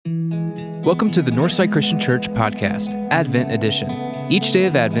Welcome to the Northside Christian Church podcast, Advent Edition. Each day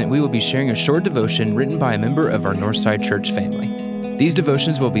of Advent, we will be sharing a short devotion written by a member of our Northside Church family. These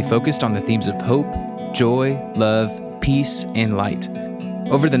devotions will be focused on the themes of hope, joy, love, peace, and light.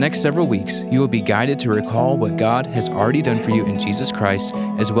 Over the next several weeks, you will be guided to recall what God has already done for you in Jesus Christ,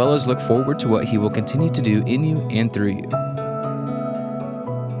 as well as look forward to what He will continue to do in you and through you.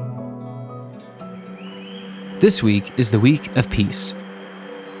 This week is the week of peace.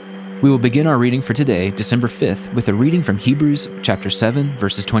 We will begin our reading for today, December 5th, with a reading from Hebrews chapter 7,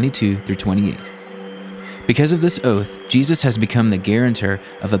 verses 22 through 28. Because of this oath, Jesus has become the guarantor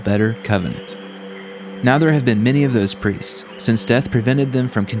of a better covenant. Now there have been many of those priests, since death prevented them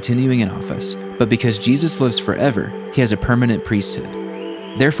from continuing in office, but because Jesus lives forever, He has a permanent priesthood.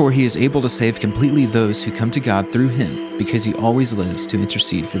 Therefore He is able to save completely those who come to God through Him, because He always lives to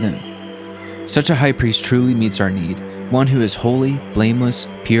intercede for them. Such a high priest truly meets our need, one who is holy, blameless,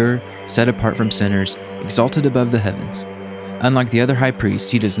 pure, set apart from sinners, exalted above the heavens. Unlike the other high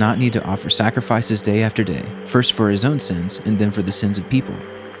priests, he does not need to offer sacrifices day after day, first for his own sins and then for the sins of people.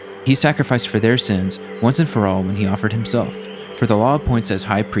 He sacrificed for their sins once and for all when he offered himself. For the law appoints as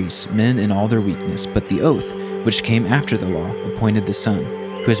high priests men in all their weakness, but the oath, which came after the law, appointed the Son,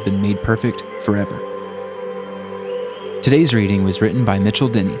 who has been made perfect forever. Today's reading was written by Mitchell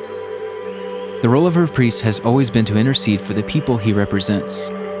Denny. The role of a priest has always been to intercede for the people he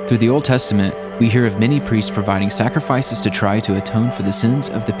represents. Through the Old Testament, we hear of many priests providing sacrifices to try to atone for the sins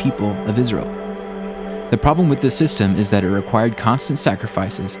of the people of Israel. The problem with this system is that it required constant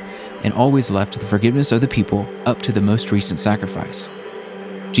sacrifices and always left the forgiveness of the people up to the most recent sacrifice.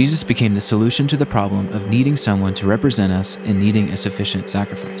 Jesus became the solution to the problem of needing someone to represent us and needing a sufficient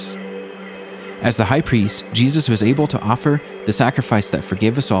sacrifice. As the high priest, Jesus was able to offer the sacrifice that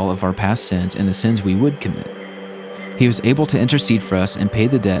forgave us all of our past sins and the sins we would commit. He was able to intercede for us and pay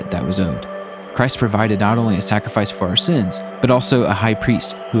the debt that was owed. Christ provided not only a sacrifice for our sins, but also a high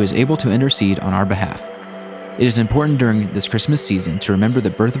priest who is able to intercede on our behalf. It is important during this Christmas season to remember the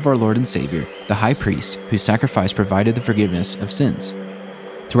birth of our Lord and Savior, the high priest, whose sacrifice provided the forgiveness of sins.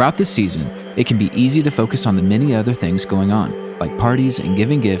 Throughout this season, it can be easy to focus on the many other things going on, like parties and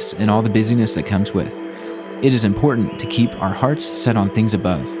giving gifts and all the busyness that comes with. It is important to keep our hearts set on things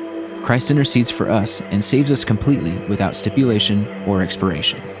above. Christ intercedes for us and saves us completely without stipulation or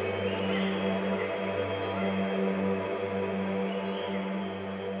expiration.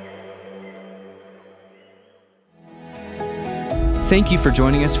 Thank you for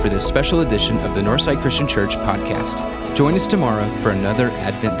joining us for this special edition of the Northside Christian Church podcast. Join us tomorrow for another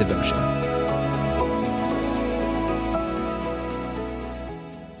Advent devotion.